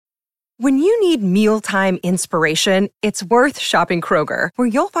When you need mealtime inspiration, it's worth shopping Kroger, where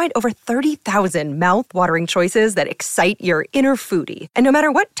you'll find over 30,000 mouth-watering choices that excite your inner foodie. And no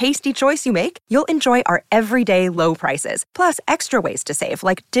matter what tasty choice you make, you'll enjoy our everyday low prices, plus extra ways to save,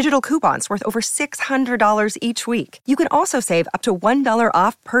 like digital coupons worth over $600 each week. You can also save up to $1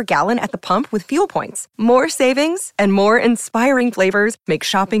 off per gallon at the pump with fuel points. More savings and more inspiring flavors make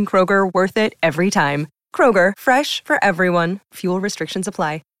shopping Kroger worth it every time. Kroger, fresh for everyone. Fuel restrictions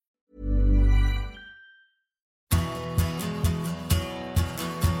apply.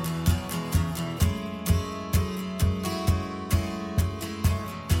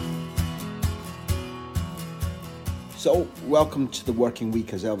 So, welcome to the working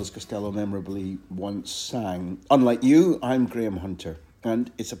week, as Elvis Costello memorably once sang. Unlike you, I'm Graham Hunter,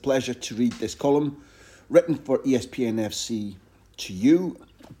 and it's a pleasure to read this column written for ESPN FC to you,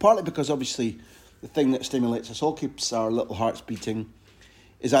 partly because obviously the thing that stimulates us all, keeps our little hearts beating,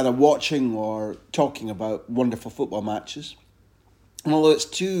 is either watching or talking about wonderful football matches. And although it's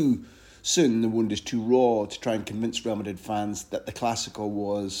too soon, the wound is too raw to try and convince Real Madrid fans that the Clásico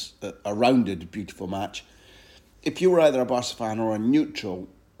was a rounded, beautiful match, if you were either a Barca fan or a neutral,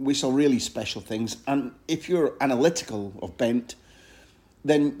 we saw really special things. And if you're analytical of bent,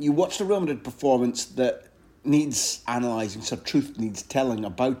 then you watched a Real Madrid performance that needs analysing, some truth needs telling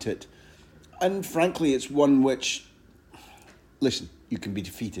about it. And frankly, it's one which, listen, you can be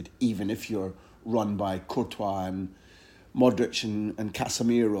defeated even if you're run by Courtois and Modric and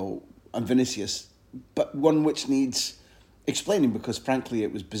Casemiro and Vinicius, but one which needs explaining because frankly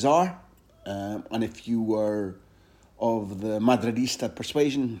it was bizarre. And if you were of the Madridista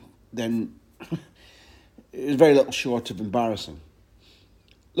persuasion, then it was very little short of embarrassing.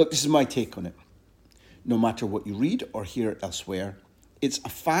 Look, this is my take on it. No matter what you read or hear elsewhere, it's a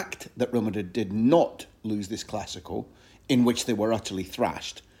fact that Real Madrid did not lose this Clásico, in which they were utterly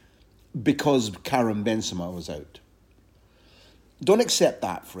thrashed, because Karim Benzema was out. Don't accept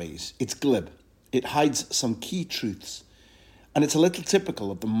that phrase. It's glib. It hides some key truths, and it's a little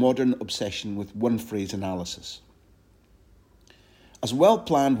typical of the modern obsession with one-phrase analysis. As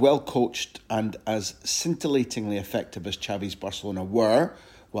well-planned, well-coached, and as scintillatingly effective as Xavi's Barcelona were,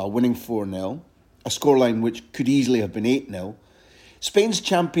 while winning 4-0, a scoreline which could easily have been 8-0, Spain's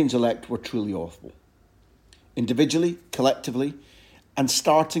champions-elect were truly awful. Individually, collectively, and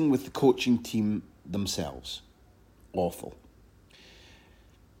starting with the coaching team themselves. Awful.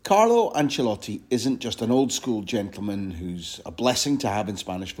 Carlo Ancelotti isn't just an old-school gentleman who's a blessing to have in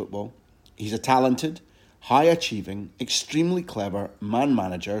Spanish football. He's a talented, high-achieving, extremely clever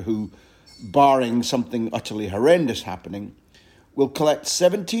man-manager who, barring something utterly horrendous happening, will collect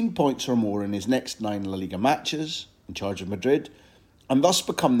 17 points or more in his next 9 La Liga matches, in charge of Madrid, and thus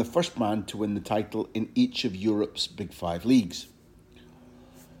become the first man to win the title in each of Europe's Big Five leagues.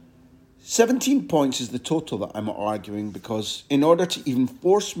 17 points is the total that I'm arguing because in order to even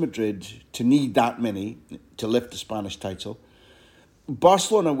force Madrid to need that many to lift the Spanish title,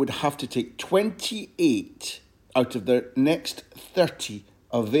 Barcelona would have to take 28 out of their next 30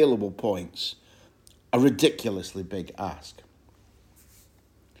 available points, a ridiculously big ask.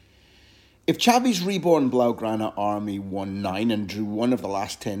 If Xavi's reborn Blaugrana army won 9 and drew one of the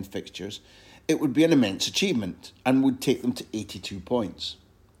last 10 fixtures, it would be an immense achievement and would take them to 82 points.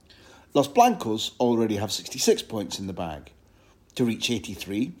 Los Blancos already have 66 points in the bag. To reach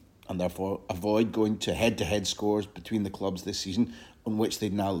 83, and therefore avoid going to head-to-head scores between the clubs this season, on which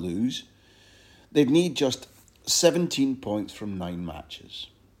they'd now lose, they'd need just 17 points from 9 matches.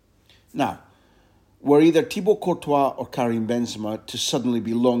 Now, were either Thibaut Courtois or Karim Benzema to suddenly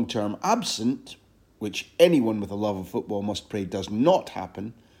be long-term absent, which anyone with a love of football must pray does not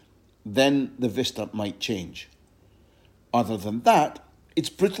happen, then the vista might change. Other than that, it's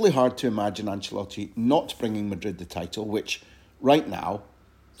brutally hard to imagine Ancelotti not bringing Madrid the title, which, right now,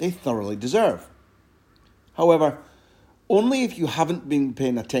 they thoroughly deserve. However, only if you haven't been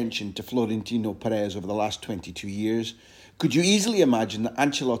paying attention to Florentino Perez over the last 22 years could you easily imagine that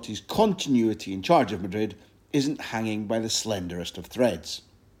Ancelotti's continuity in charge of Madrid isn't hanging by the slenderest of threads.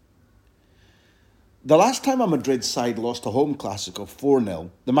 The last time a Madrid side lost a home Clásico 4-0,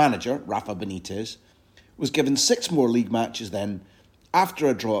 the manager, Rafa Benitez, was given 6 more league matches then. After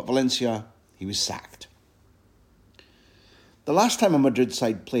a draw at Valencia, he was sacked. The last time a Madrid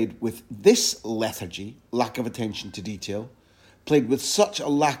side played with this lethargy, lack of attention to detail, played with such a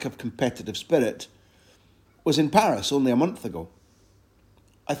lack of competitive spirit, was in Paris only a month ago.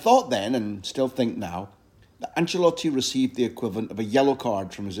 I thought then, and still think now, that Ancelotti received the equivalent of a yellow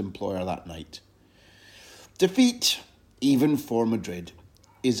card from his employer that night. Defeat, even for Madrid,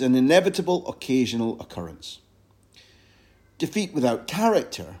 is an inevitable occasional occurrence. Defeat without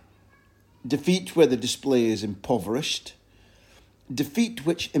character defeat where the display is impoverished, defeat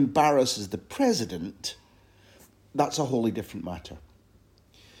which embarrasses the president, that's a wholly different matter.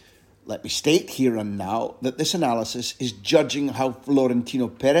 Let me state here and now that this analysis is judging how Florentino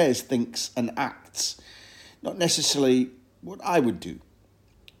Perez thinks and acts, not necessarily what I would do.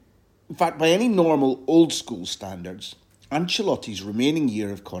 In fact, by any normal old-school standards, Ancelotti's remaining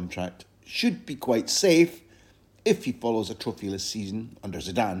year of contract should be quite safe if he follows a trophyless season under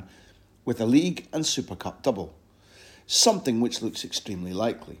Zidane with a League and Super Cup double, something which looks extremely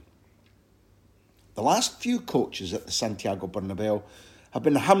likely. The last few coaches at the Santiago Bernabeu have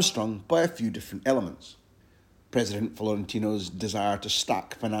been hamstrung by a few different elements. President Florentino's desire to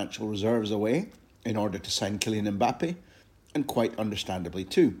stack financial reserves away in order to sign Kylian Mbappe, and quite understandably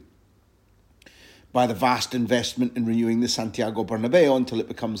too. By the vast investment in renewing the Santiago Bernabeu until it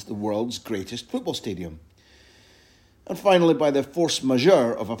becomes the world's greatest football stadium. And finally by the force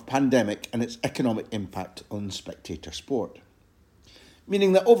majeure of a pandemic and its economic impact on spectator sport.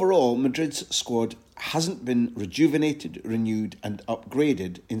 Meaning that overall, Madrid's squad hasn't been rejuvenated, renewed and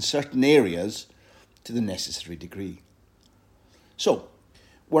upgraded in certain areas to the necessary degree. So,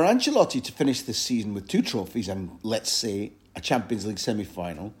 were Ancelotti to finish this season with 2 trophies and, let's say, a Champions League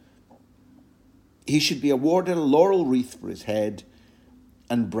semi-final, he should be awarded a laurel wreath for his head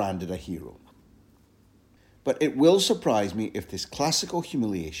and branded a hero. But it will surprise me if this Clásico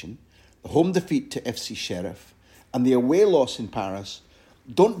humiliation, the home defeat to FC Sheriff and the away loss in Paris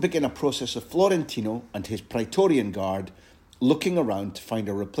don't begin a process of Florentino and his Praetorian Guard looking around to find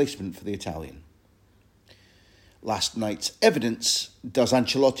a replacement for the Italian. Last night's evidence does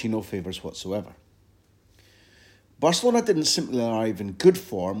Ancelotti no favours whatsoever. Barcelona didn't simply arrive in good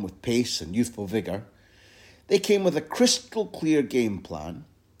form with pace and youthful vigour. They came with a crystal clear game plan.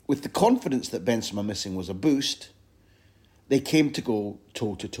 With the confidence that Benzema missing was a boost, they came to go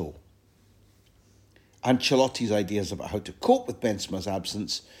toe-to-toe. Ancelotti's ideas about how to cope with Benzema's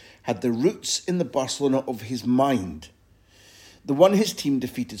absence had their roots in the Barcelona of his mind. The one his team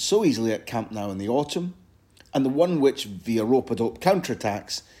defeated so easily at Camp Nou in the autumn, and the one which, via rope-a-dope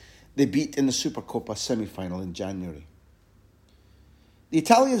counterattacks, they beat in the Supercopa semi-final in January. The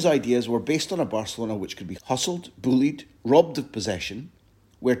Italians' ideas were based on a Barcelona which could be hustled, bullied, robbed of possession,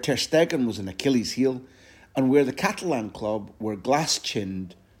 where Ter Stegen was an Achilles heel, and where the Catalan club were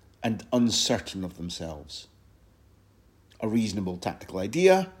glass-chinned and uncertain of themselves. A reasonable tactical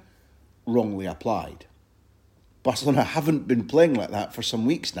idea, wrongly applied. Barcelona haven't been playing like that for some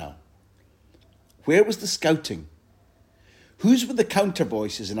weeks now. Where was the scouting? Whose were the counter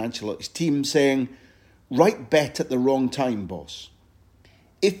voices in Ancelotti's team saying, "Right bet at the wrong time, boss"?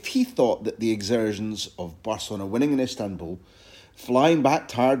 If he thought that the exertions of Barcelona winning in Istanbul, flying back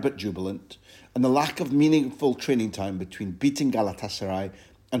tired but jubilant, and the lack of meaningful training time between beating Galatasaray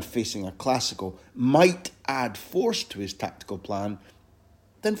and facing a Clásico might add force to his tactical plan,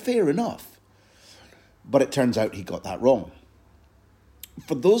 then fair enough. But it turns out he got that wrong.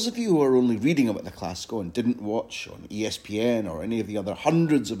 For those of you who are only reading about the Clásico and didn't watch on ESPN or any of the other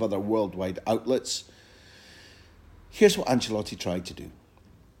hundreds of other worldwide outlets, here's what Ancelotti tried to do.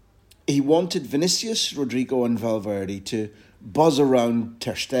 He wanted Vinicius, Rodrigo and Valverde to buzz around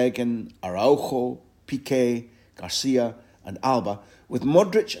Ter Stegen, Araujo, Piqué, Garcia and Alba, with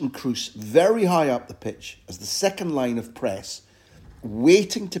Modric and Kroos very high up the pitch as the second line of press,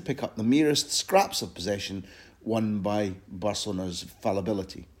 waiting to pick up the merest scraps of possession won by Barcelona's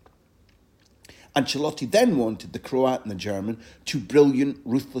fallibility. Ancelotti then wanted the Croat and the German, 2 brilliant,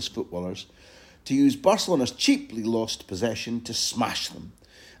 ruthless footballers, to use Barcelona's cheaply lost possession to smash them.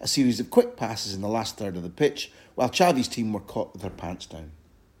 A series of quick passes in the last third of the pitch, while Xavi's team were caught with their pants down.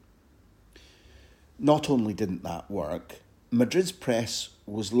 Not only didn't that work, Madrid's press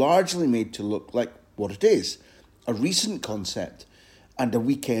was largely made to look like what it is, a recent concept and a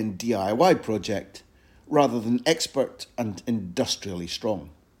weekend DIY project, rather than expert and industrially strong.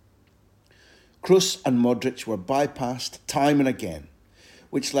 Kroos and Modric were bypassed time and again,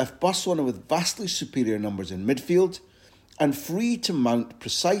 which left Barcelona with vastly superior numbers in midfield and free to mount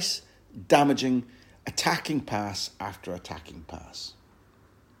precise, damaging, attacking pass after attacking pass.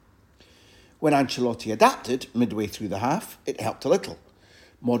 When Ancelotti adapted midway through the half, it helped a little.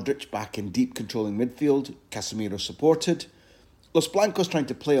 Modric back in deep controlling midfield, Casemiro supported, Los Blancos trying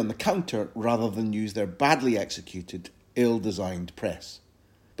to play on the counter rather than use their badly executed, ill-designed press.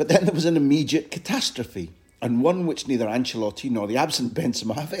 But then there was an immediate catastrophe, and one which neither Ancelotti nor the absent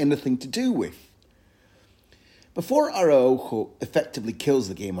Benzema have anything to do with. Before Araujo effectively kills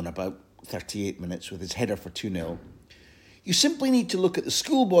the game on about 38 minutes with his header for 2-0, you simply need to look at the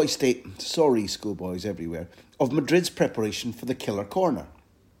schoolboy state, sorry schoolboys everywhere, of Madrid's preparation for the killer corner.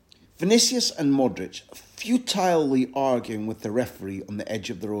 Vinicius and Modric futilely arguing with the referee on the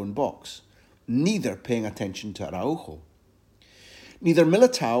edge of their own box, neither paying attention to Araujo. Neither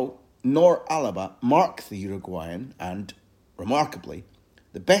Militao nor Alaba mark the Uruguayan and, remarkably,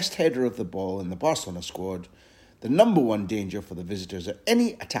 the best header of the ball in the Barcelona squad, the number one danger for the visitors at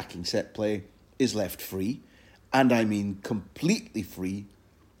any attacking set play, is left free, and I mean completely free,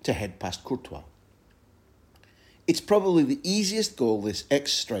 to head past Courtois. It's probably the easiest goal this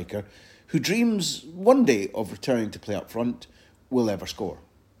ex-striker, who dreams one day of returning to play up front, will ever score.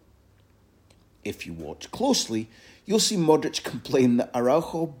 If you watch closely, you'll see Modric complain that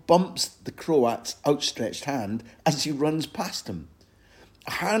Araujo bumps the Croat's outstretched hand as he runs past him.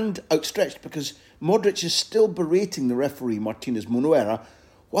 A hand outstretched because Modric is still berating the referee Martinez Munuera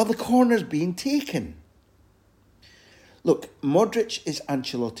while the corner's being taken. Look, Modric is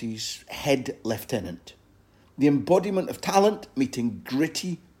Ancelotti's head lieutenant, the embodiment of talent meeting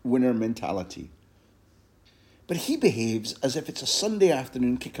gritty winner mentality. But he behaves as if it's a Sunday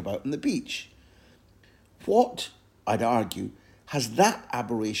afternoon kickabout on the beach. What, I'd argue, has that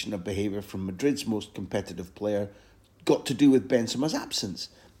aberration of behaviour from Madrid's most competitive player got to do with Benzema's absence?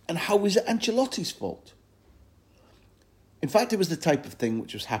 And how is it Ancelotti's fault? In fact, it was the type of thing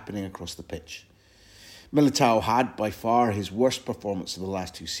which was happening across the pitch. Militao had, by far, his worst performance of the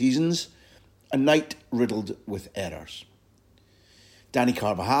last 2 seasons, a night riddled with errors. Dani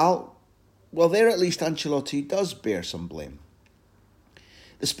Carvajal, well, there at least Ancelotti does bear some blame.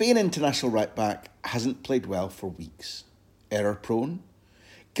 The Spain international right-back hasn't played well for weeks. Error-prone,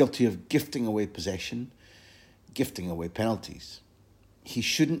 guilty of gifting away possession, gifting away penalties. He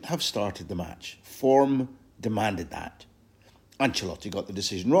shouldn't have started the match. Form demanded that. Ancelotti got the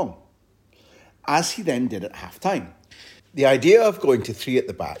decision wrong, as he then did at half-time. The idea of going to 3 at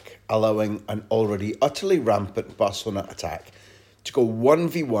the back, allowing an already utterly rampant Barcelona attack to go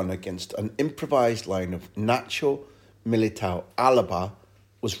 1v1 against an improvised line of Nacho, Militao, Alaba,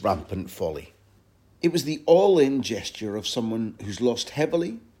 was rampant folly. It was the all-in gesture of someone who's lost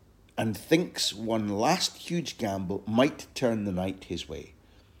heavily and thinks one last huge gamble might turn the night his way.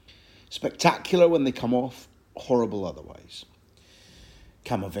 Spectacular when they come off, horrible otherwise.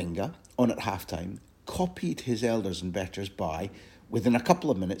 Camavinga, on at half-time, copied his elders and betters by, within a couple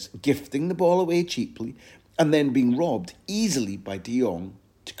of minutes, gifting the ball away cheaply and then being robbed easily by De Jong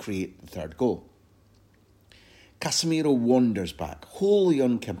to create the third goal. Casemiro wanders back, wholly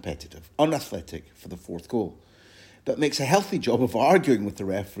uncompetitive, unathletic for the 4th goal, but makes a healthy job of arguing with the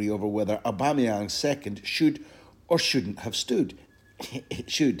referee over whether Aubameyang's second should or shouldn't have stood. It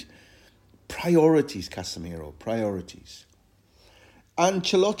should. Priorities, Casemiro, priorities.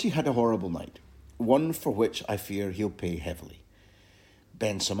 Ancelotti had a horrible night, one for which I fear he'll pay heavily.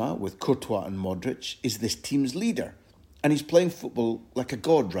 Benzema, with Courtois and Modric, is this team's leader, and he's playing football like a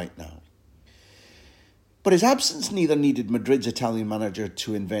god right now. But his absence neither needed Madrid's Italian manager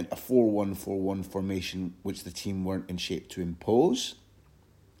to invent a 4-1-4-1 formation which the team weren't in shape to impose,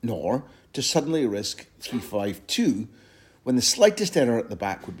 nor to suddenly risk 3-5-2 when the slightest error at the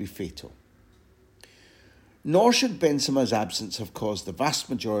back would be fatal. Nor should Benzema's absence have caused the vast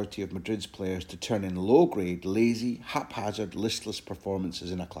majority of Madrid's players to turn in low-grade, lazy, haphazard, listless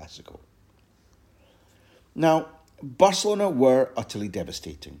performances in a Clásico. Now, Barcelona were utterly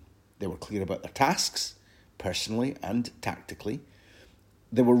devastating. They were clear about their tasks, personally and tactically.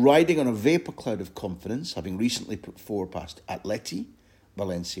 They were riding on a vapour cloud of confidence, having recently put 4 past Atleti,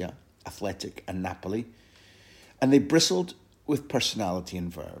 Valencia, Athletic and Napoli, and they bristled with personality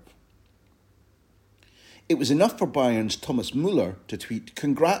and verve. It was enough for Bayern's Thomas Müller to tweet,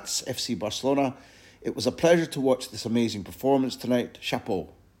 "Congrats, FC Barcelona. It was a pleasure to watch this amazing performance tonight. Chapeau."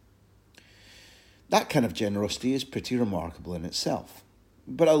 That kind of generosity is pretty remarkable in itself,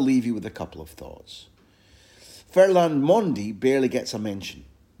 but I'll leave you with a couple of thoughts. Ferland Mendy barely gets a mention,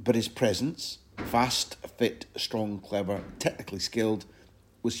 but his presence, fast, fit, strong, clever, technically skilled,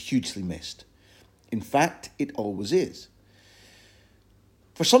 was hugely missed. In fact, it always is.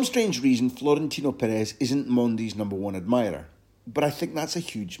 For some strange reason, Florentino Perez isn't Mendy's number 1 admirer, but I think that's a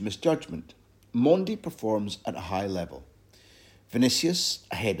huge misjudgment. Mendy performs at a high level. Vinicius,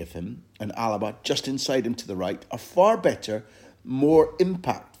 ahead of him, and Alaba, just inside him to the right, are far better, more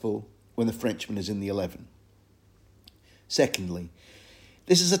impactful when the Frenchman is in the 11. Secondly,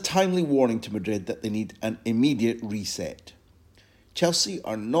 this is a timely warning to Madrid that they need an immediate reset. Chelsea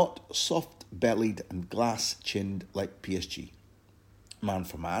are not soft-bellied and glass-chinned like PSG. Man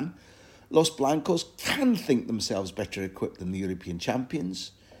for man, Los Blancos can think themselves better equipped than the European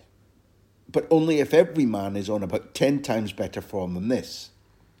champions, but only if every man is on about 10 times better form than this.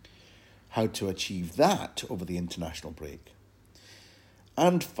 How to achieve that over the international break?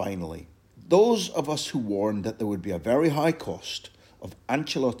 And finally, those of us who warned that there would be a very high cost of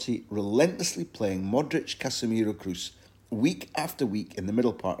Ancelotti relentlessly playing Modric, Casemiro, Kroos week after week in the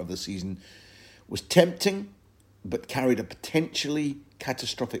middle part of the season was tempting, but carried a potentially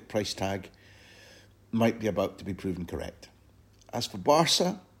catastrophic price tag, might be about to be proven correct. As for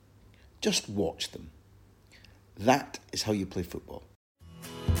Barca, just watch them. That is how you play football.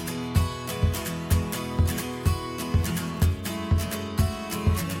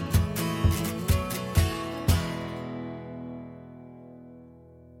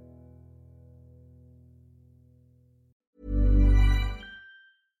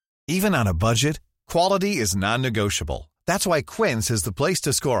 Even on a budget, quality is non-negotiable. That's why Quince is the place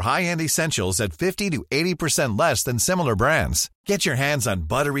to score high-end essentials at 50 to 80% less than similar brands. Get your hands on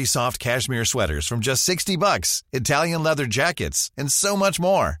buttery soft cashmere sweaters from just $60, Italian leather jackets, and so much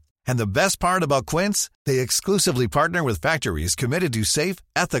more. And the best part about Quince, they exclusively partner with factories committed to safe,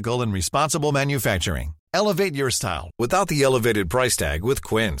 ethical, and responsible manufacturing. Elevate your style without the elevated price tag with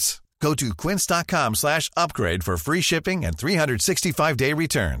Quince. Go to quince.com/upgrade for free shipping and 365-day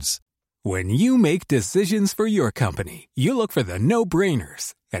returns. When you make decisions for your company, you look for the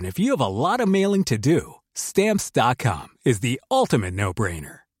no-brainers. And if you have a lot of mailing to do, Stamps.com is the ultimate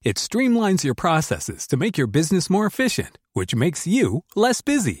no-brainer. It streamlines your processes to make your business more efficient, which makes you less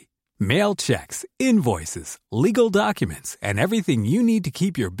busy. Mail checks, invoices, legal documents, and everything you need to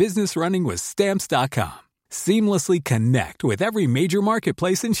keep your business running with Stamps.com. Seamlessly connect with every major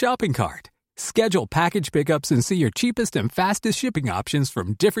marketplace and shopping cart. Schedule package pickups and see your cheapest and fastest shipping options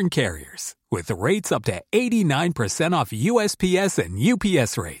from different carriers. With rates up to 89% off USPS and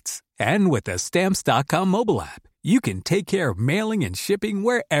UPS rates. And with the Stamps.com mobile app, you can take care of mailing and shipping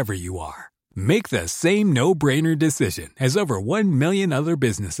wherever you are. Make the same no-brainer decision as over 1 million other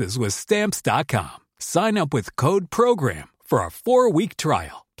businesses with Stamps.com. Sign up with code PROGRAM for a 4-week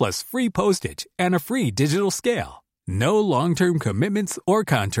trial, plus free postage and a free digital scale. No long-term commitments or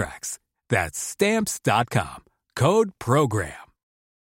contracts. That's Stamps.com. Code PROGRAM.